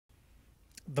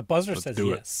The buzzer Let's says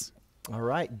do it. yes. All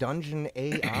right, Dungeon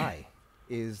AI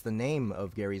is the name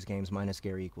of Gary's Games minus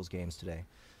Gary equals Games today.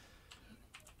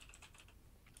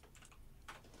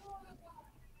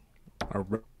 All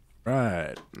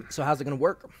right. So how's it going to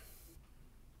work?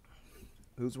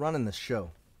 Who's running this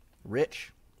show?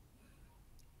 Rich?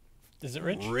 Is it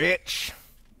Rich? Rich.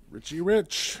 Richie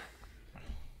Rich.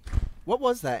 What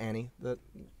was that, Annie?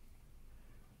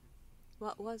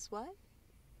 What was what?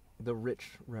 The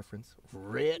Rich reference.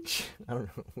 Rich. I don't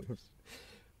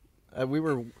know. We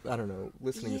were, I don't know,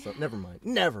 listening to something. Never mind.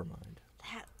 Never mind.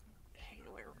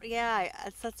 Yeah,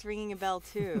 that's ringing a bell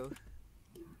too.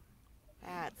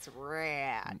 That's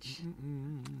Rich.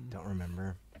 Don't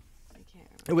remember. I can't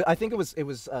remember. I think it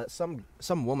was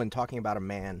some woman talking about a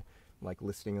man, like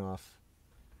listing off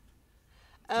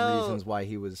reasons why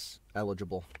he was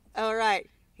eligible. Oh, right.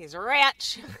 He's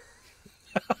rich.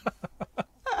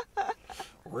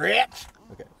 Rich.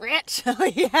 Okay. Rich. Oh,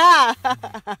 yeah.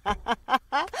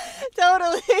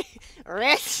 Totally.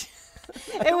 Rich.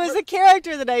 It was a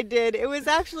character that I did. It was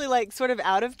actually like sort of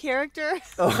out of character.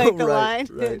 Like the line.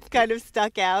 Right. It kind of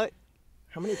stuck out.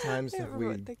 How many times have we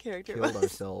what the character killed was.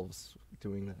 ourselves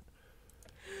doing that?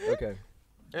 Okay.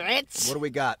 Rich. What do we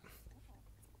got?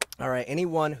 All right.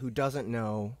 Anyone who doesn't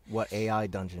know what AI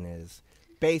Dungeon is,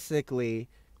 basically,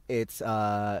 it's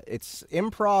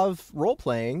improv role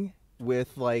playing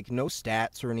with like no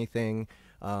stats or anything.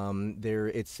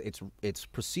 It's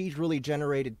procedurally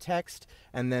generated text,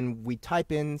 and then we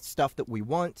type in stuff that we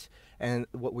want and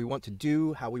what we want to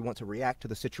do, how we want to react to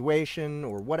the situation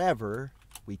or whatever.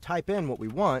 We type in what we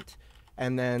want,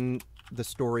 and then the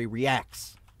story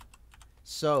reacts.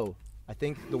 So I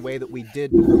think the way that we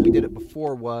did it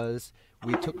before was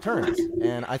we took turns,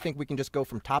 and I think we can just go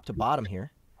from top to bottom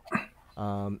here.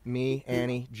 Me,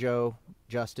 Annie, Joe,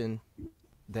 Justin,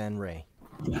 then Ray.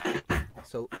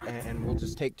 So, and we'll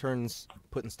just take turns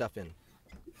putting stuff in.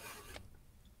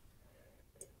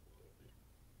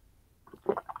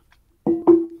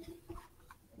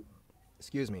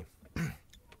 Excuse me.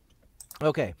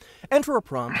 Okay. Enter a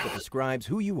prompt that describes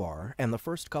who you are and the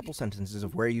first couple sentences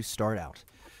of where you start out.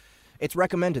 It's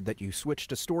recommended that you switch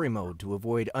to story mode to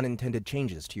avoid unintended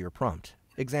changes to your prompt.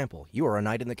 Example, you are a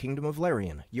knight in the kingdom of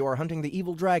Larian. You are hunting the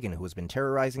evil dragon who has been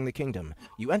terrorizing the kingdom.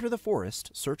 You enter the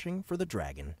forest searching for the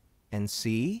dragon. And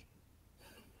see?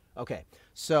 Okay,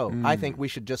 so I think we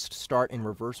should just start in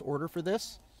reverse order for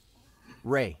this.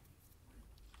 Ray,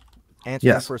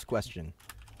 answer the first question.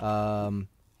 Who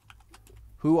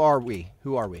are we?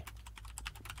 Who are we?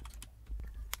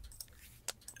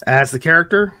 As the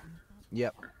character?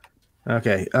 Yep.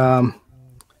 Okay. Well,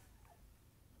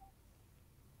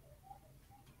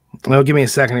 give me a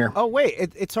second here. Oh wait,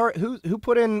 it's our who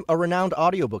put in a renowned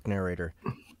audiobook narrator?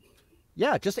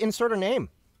 Yeah, just insert a name.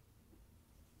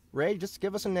 Ray, just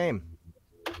give us a name.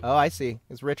 Oh, I see.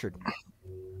 It's Richard.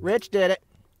 Rich did it.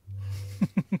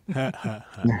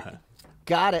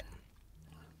 Got it.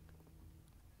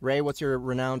 Ray, what's your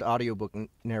renowned audiobook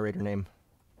narrator name?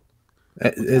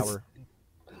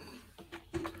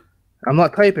 I'm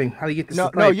not typing. How do you get this to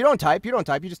type? No, you don't type. You don't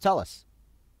type. You just tell us.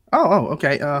 Oh,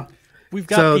 okay. We've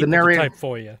got people to type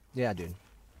for you. Yeah, dude.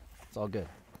 It's all good.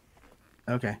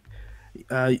 Okay.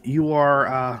 You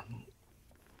are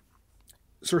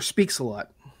Sir Speaks a Lot.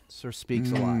 Sir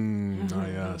Speaks a Lot. Oh,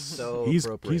 yes. So he's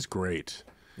great.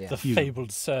 Yeah. The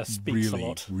fabled Sir Speaks a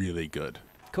Lot. Really good.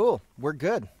 Cool. We're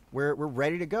good. We're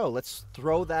ready to go. Let's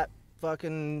throw that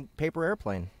fucking paper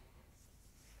airplane.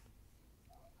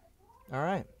 All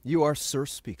right. You are Sir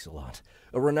Speaks a Lot,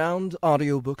 a renowned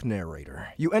audiobook narrator.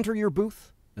 You enter your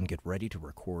booth and get ready to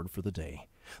record for the day.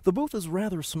 The booth is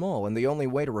rather small, and the only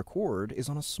way to record is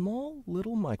on a small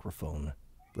little microphone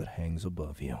that hangs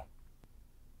above you.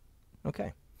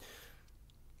 Okay.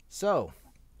 So,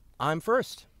 I'm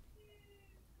first.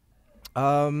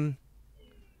 What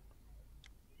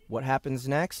happens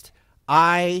next?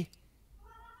 I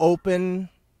open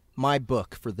my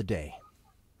book for the day.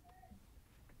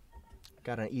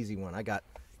 Got an easy one. I got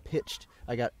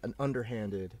an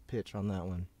underhanded pitch on that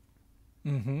one.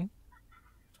 Mm-hmm.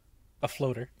 A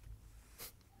floater.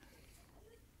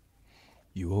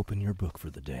 You open your book for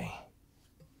the day.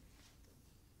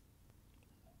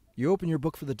 You open your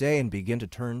book for the day and begin to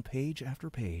turn page after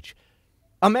page.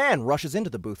 A man rushes into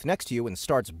the booth next to you and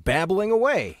starts babbling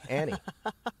away. Annie.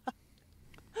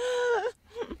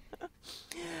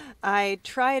 I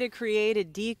try to create a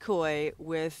decoy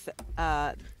with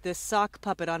this sock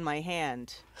puppet on my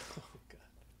hand.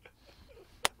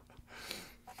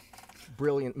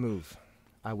 Brilliant move.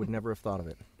 I would never have thought of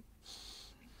it.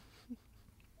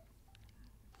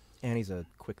 Annie's a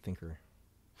quick thinker.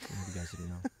 You guys didn't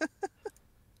know.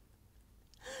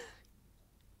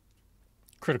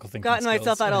 critical thinking Gotten skills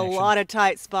myself out in a action. lot of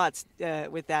tight spots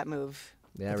with that move.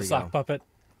 There The we sock go. puppet.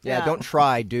 Yeah, Yeah. don't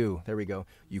try, do. There we go.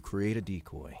 You create a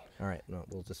decoy. All right, no,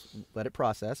 we'll just let it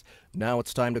process. Now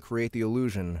it's time to create the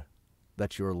illusion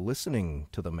that you're listening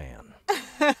to the man.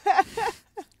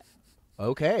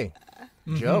 Okay.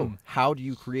 Joe, how do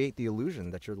you create the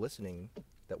illusion that we're listening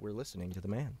to the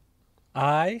man?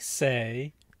 I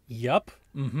say, yup,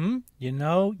 you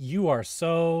know, you are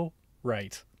so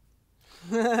right.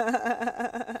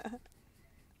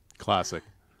 Classic.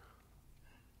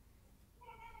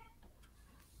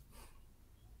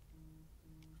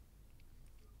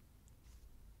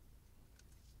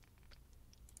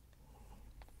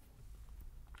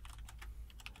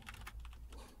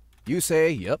 You say,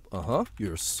 yep,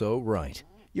 you're so right.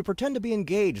 You pretend to be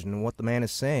engaged in what the man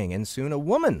is saying, and soon a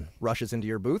woman rushes into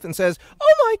your booth and says,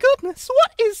 "Oh my goodness,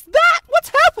 what is that?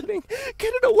 What's happening?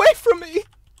 Get it away from me!"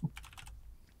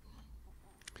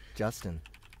 Justin.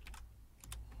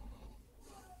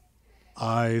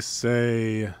 I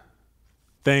say,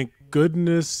 thank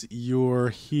goodness you're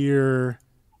here,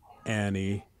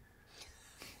 Annie.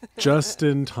 Just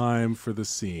in time for the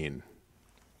scene.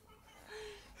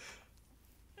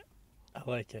 I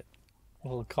like it. A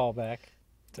little callback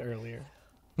to earlier.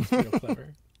 It's real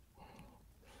clever.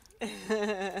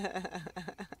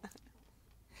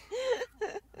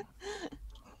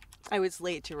 I was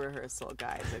late to rehearsal,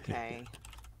 guys, okay?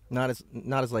 Not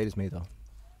as late as me, though.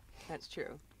 That's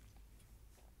true.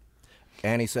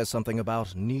 Annie says something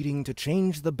about needing to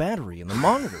change the battery in the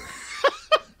monitor.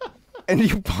 And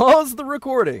you pause the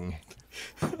recording.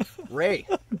 Ray.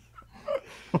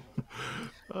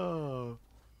 Oh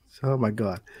my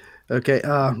god. Okay.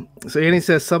 So Annie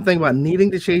says something about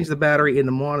needing to change the battery in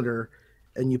the monitor,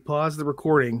 and you pause the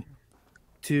recording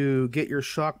to get your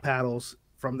shock paddles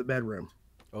from the bedroom.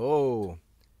 Oh.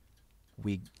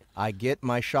 I get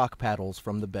my shock paddles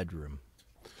from the bedroom.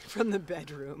 From the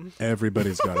bedroom.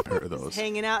 Everybody's got a pair of those.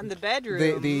 Hanging out in the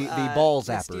bedroom. The ball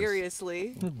zappers.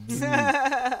 Mysteriously.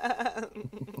 Gotta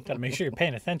make sure you're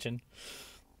paying attention.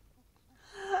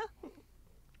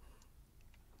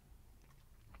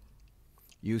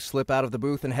 You slip out of the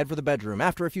booth and head for the bedroom.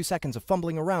 After a few seconds of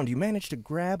fumbling around, you manage to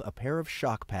grab a pair of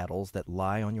shock paddles that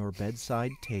lie on your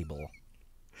bedside table.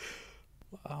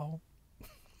 Wow.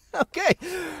 Okay.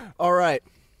 All right.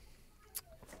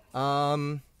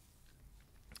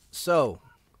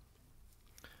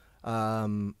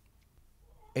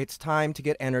 It's time to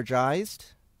get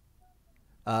energized.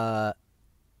 I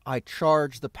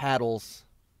charge the paddles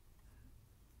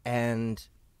and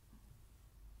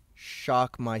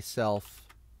shock myself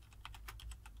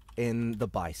in the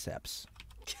biceps.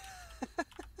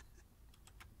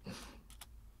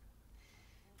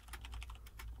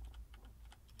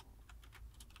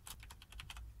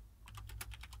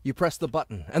 You press the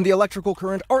button, and the electrical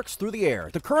current arcs through the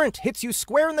air. The current hits you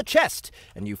square in the chest,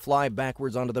 and you fly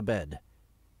backwards onto the bed.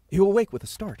 You awake with a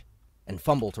start, and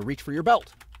fumble to reach for your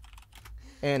belt.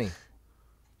 Annie.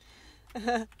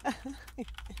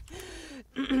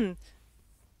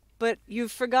 But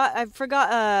you've forgotten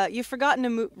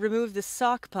to remove the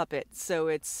sock puppet, so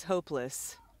it's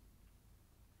hopeless.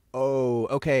 Oh,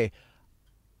 okay.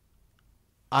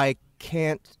 I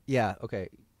can't... Yeah, okay.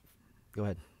 Go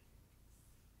ahead.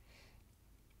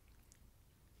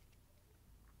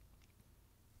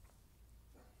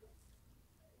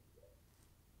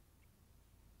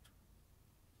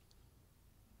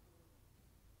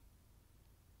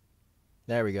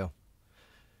 There we go.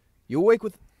 You awake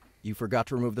with... You forgot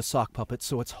to remove the sock puppet,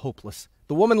 so it's hopeless.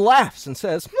 The woman laughs and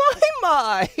says,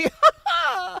 My!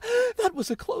 That was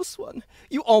a close one.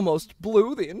 You almost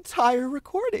blew the entire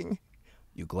recording.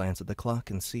 You glance at the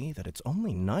clock and see that it's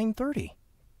only 9:30.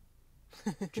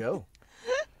 Joe.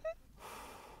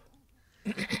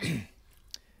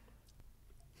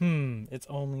 It's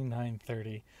only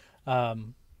 9:30.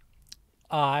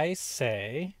 I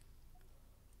say,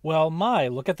 well,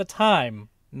 look at the time.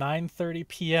 9:30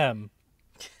 p.m.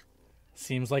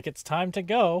 Seems like it's time to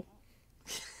go.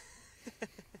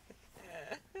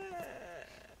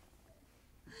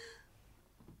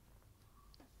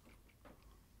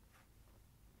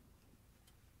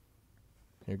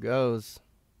 Here goes.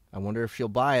 I wonder if she'll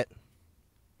buy it.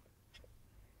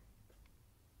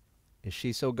 Is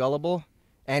she so gullible?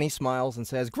 Annie smiles and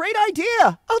says, Great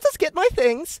idea! I'll just get my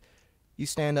things. You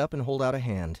stand up and hold out a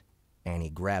hand.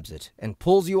 Annie grabs it and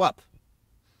pulls you up.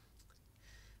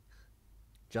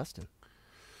 Justin.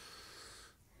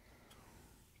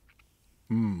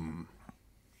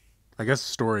 I guess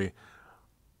story.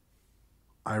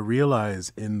 I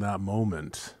realize in that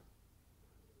moment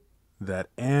that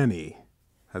Annie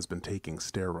has been taking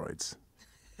steroids.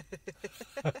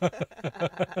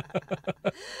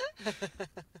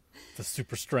 The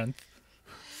super strength.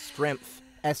 Strength.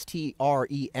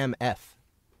 S-T-R-E-M-F.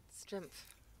 Strength.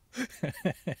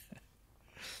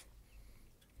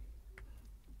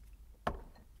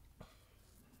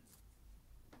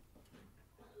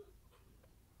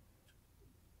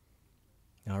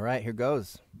 All right, here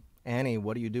goes. Annie,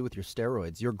 what do you do with your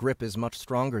steroids? Your grip is much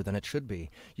stronger than it should be.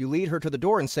 You lead her to the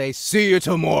door and say, "See you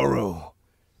tomorrow."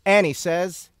 Annie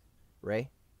says, Ray?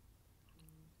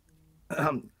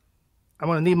 I'm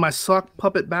going to need my sock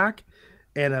puppet back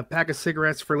and a pack of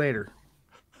cigarettes for later.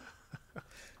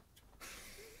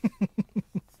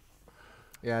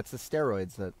 Yeah, it's the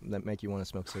steroids that make you want to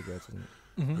smoke cigarettes, isn't it?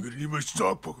 I'm gonna need my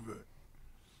sock puppet.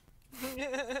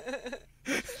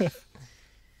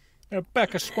 A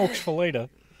pack of smokes for later.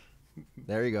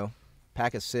 There you go.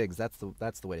 Pack of cigs. That's the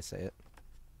way to say it.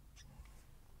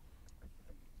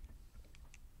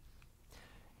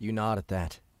 You nod at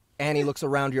that. Annie looks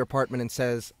around your apartment and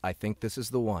says, "I think this is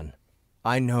the one.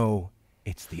 I know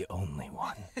it's the only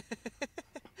one."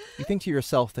 You think to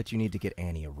yourself that you need to get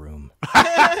Annie a room.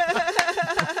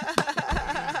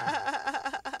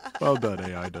 Well done,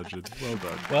 AI Dungeon. Well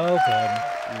done. Well done.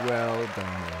 Well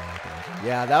done.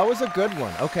 Yeah, that was a good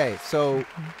one. Okay, so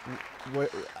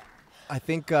I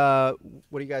think, what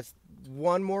do you guys,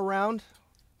 one more round?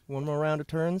 One more round of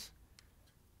turns?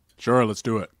 Sure, let's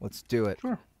do it. Let's do it.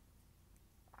 Sure.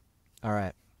 All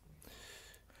right.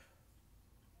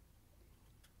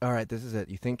 All right, this is it.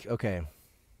 You think, okay.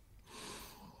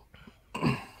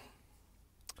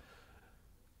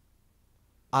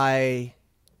 I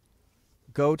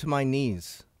go to my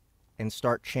knees and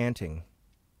start chanting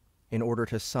in order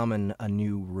to summon a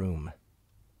new room.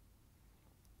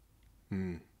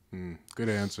 Good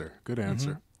answer. Good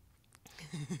answer.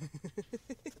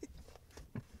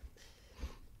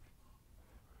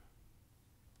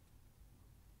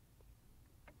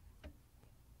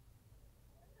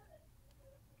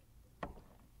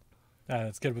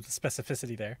 That's good with the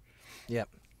specificity there. Yep.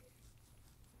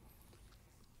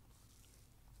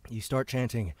 You start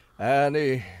chanting,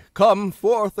 "Annie, come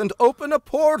forth and open a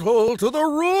portal to the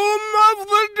room of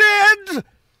the dead."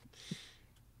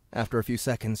 After a few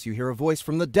seconds, you hear a voice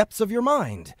from the depths of your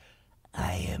mind.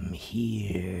 "I am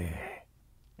here."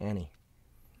 Annie.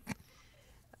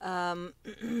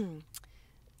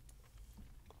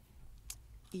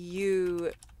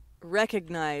 You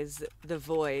recognize the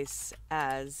voice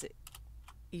as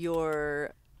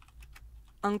your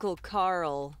Uncle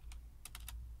Carl,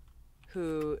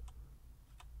 who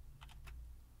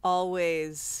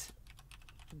always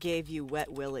gave you wet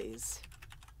willies.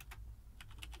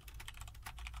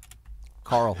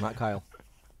 Carl, not Kyle.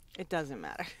 It doesn't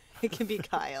matter. It can be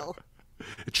Kyle.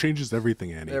 It changes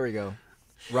everything, Annie. There we go.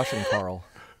 Russian Carl.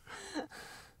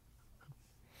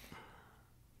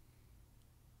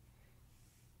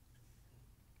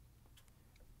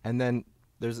 And then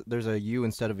there's a you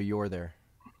instead of a you're there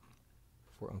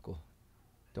for Uncle.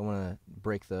 Don't want to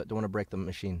break the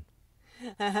machine.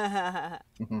 Cannot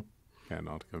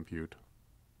compute.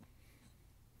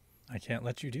 I can't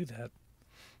let you do that.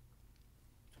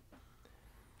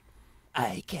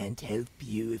 I can't help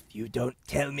you if you don't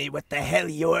tell me what the hell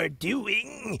you're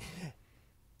doing.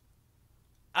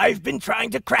 I've been trying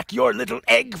to crack your little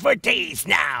egg for days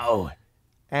now.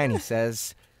 Annie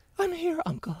says, "I'm here,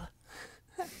 Uncle."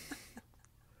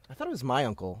 I thought it was my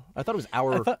uncle. I thought it was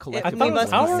our collective. thought We it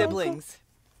was must our be uncle? siblings.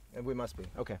 We must be.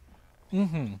 Okay.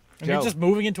 And Joe. you're just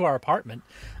moving into our apartment.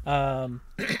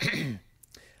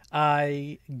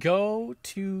 I go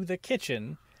to the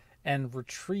kitchen and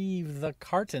retrieve the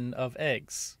carton of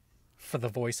eggs for the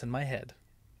voice in my head.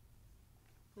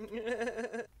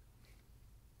 It's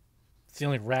the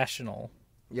only rational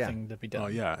thing to be done. Oh,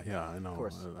 yeah, I know. Of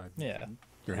course. Yeah.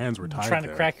 Your hands were tied Trying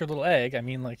there. to crack your little egg. I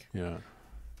mean, like, Yeah.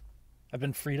 I've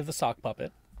been freed of the sock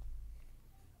puppet.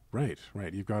 Right.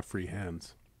 You've got free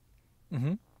hands.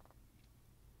 Mm-hmm.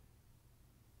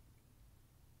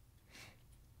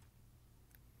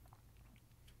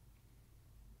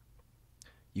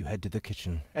 You head to the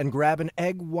kitchen and grab an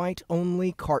egg white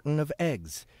only carton of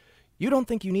eggs. You don't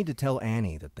think you need to tell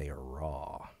Annie that they are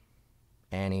raw.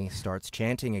 Annie starts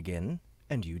chanting again,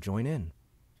 and you join in.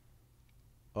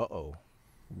 Uh-oh.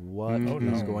 What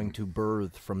is going to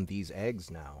birth from these eggs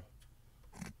now?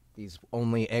 These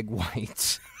only egg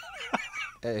whites.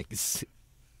 Eggs.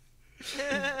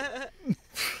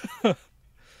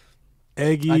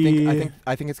 Eggy.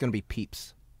 I think it's going to be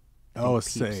peeps. Oh,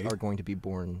 Peeps say. are going to be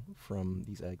born from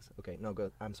these eggs. Okay, no, go.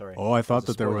 I'm sorry. Oh, I thought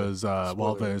That that there spoiler. was.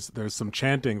 Well, Spoiler. there's some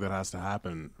chanting that has to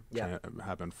happen. Yeah.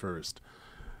 Happen first.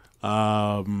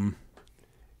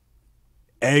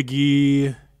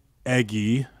 Eggy,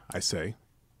 Eggy, I say.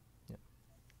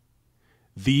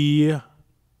 Thee,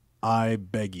 I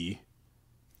beggy.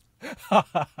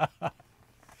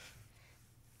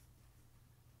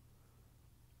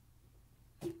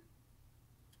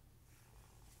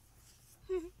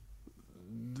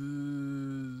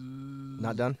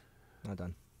 Not done? Not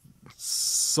done.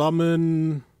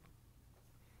 Summon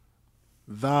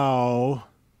thou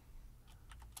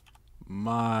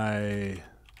my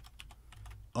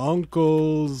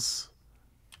uncle's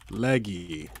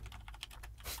leggy.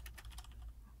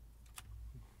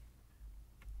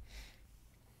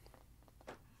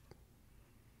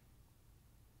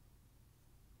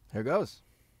 Here goes.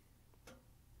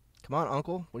 Come on,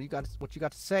 Uncle. What you got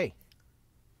to say?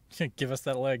 Give us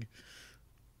that leg.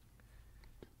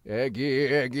 Eggy,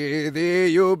 eggy, thee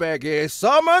you beggy,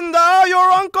 summon thou your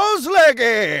uncle's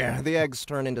leggy. The eggs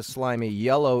turn into slimy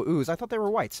yellow ooze. I thought they were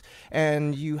whites.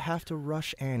 And you have to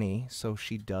rush Annie so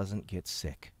she doesn't get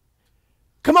sick.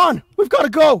 Come on, we've got to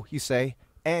go, you say.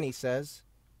 Annie says,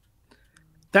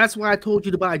 That's why I told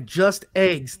you to buy just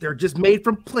eggs. They're just made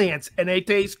from plants, and they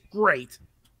taste great.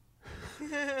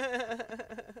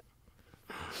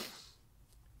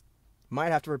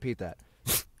 Might have to repeat that.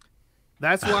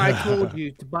 That's why I told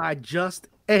you to buy just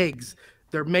eggs.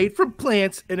 They're made from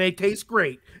plants, and they taste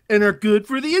great, and they're good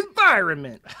for the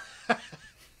environment.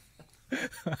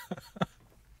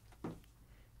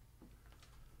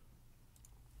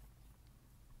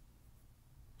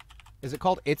 Is it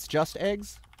called It's Just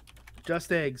Eggs?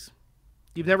 Just eggs.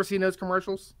 You've never seen those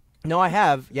commercials? No, I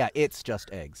have. Yeah, It's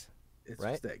Just Eggs. It's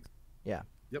Right? just eggs. Yeah.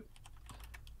 Yep.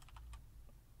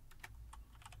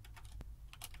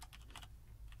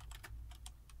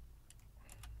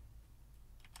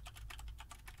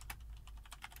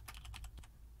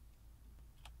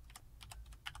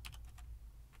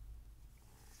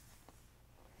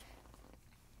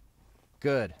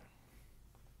 Good.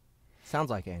 Sounds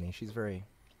like Annie. She's very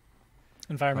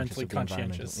Environmentally of the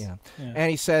conscientious. environment, yeah. Yeah.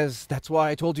 Annie says, that's why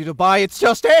I told you to buy It's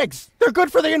Just Eggs. They're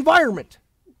good for the environment.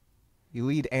 You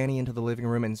lead Annie into the living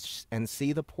room and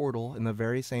see the portal in the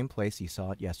very same place you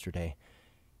saw it yesterday.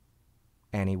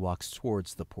 Annie walks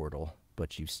towards the portal,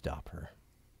 but you stop her.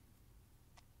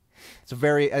 It's a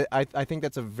very, I think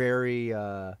that's a very,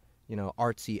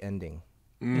 artsy ending.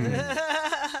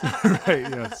 Right,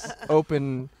 yes.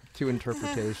 Open to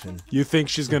interpretation. You think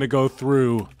she's going to go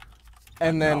through.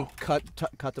 And then No.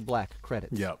 cut to black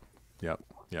credits. Yep.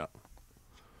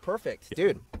 Perfect.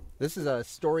 Dude, this is a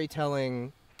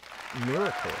storytelling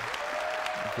miracle.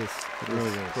 This really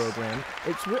is. program.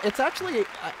 It's actually,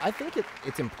 I think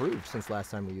it's improved since last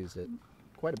time we used it.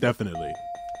 Quite a bit. Definitely.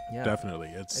 Yeah. Definitely.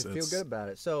 I It's feel good about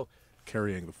it. So,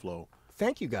 carrying the flow.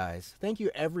 thank you guys. Thank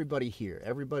you everybody here.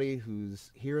 Everybody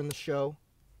who's here in the show,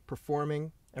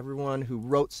 performing. Everyone who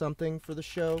wrote something for the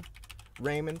show.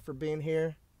 Raymond for being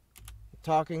here,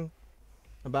 talking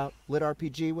about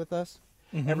LitRPG with us.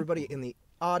 Everybody in the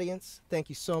audience, thank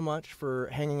you so much for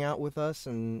hanging out with us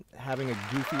and having a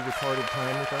goofy, retarded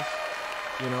time with us.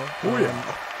 You know, Oh,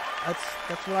 yeah.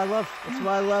 That's what I love. That's what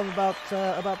I love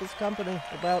about this company,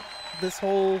 about this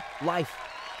whole life.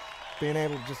 Being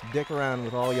able to just dick around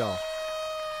with all y'all.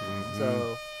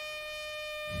 So,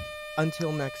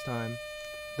 until next time,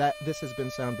 this has been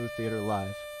Soundbooth Theater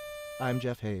Live. I'm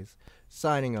Jeff Hayes,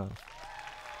 signing off.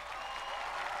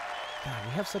 God,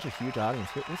 we have such a huge audience.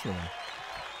 Listen to them.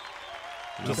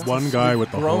 Just That's one a guy sweet-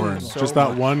 with the grown horn. so Just that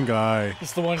much. one guy.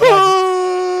 It's the one guy.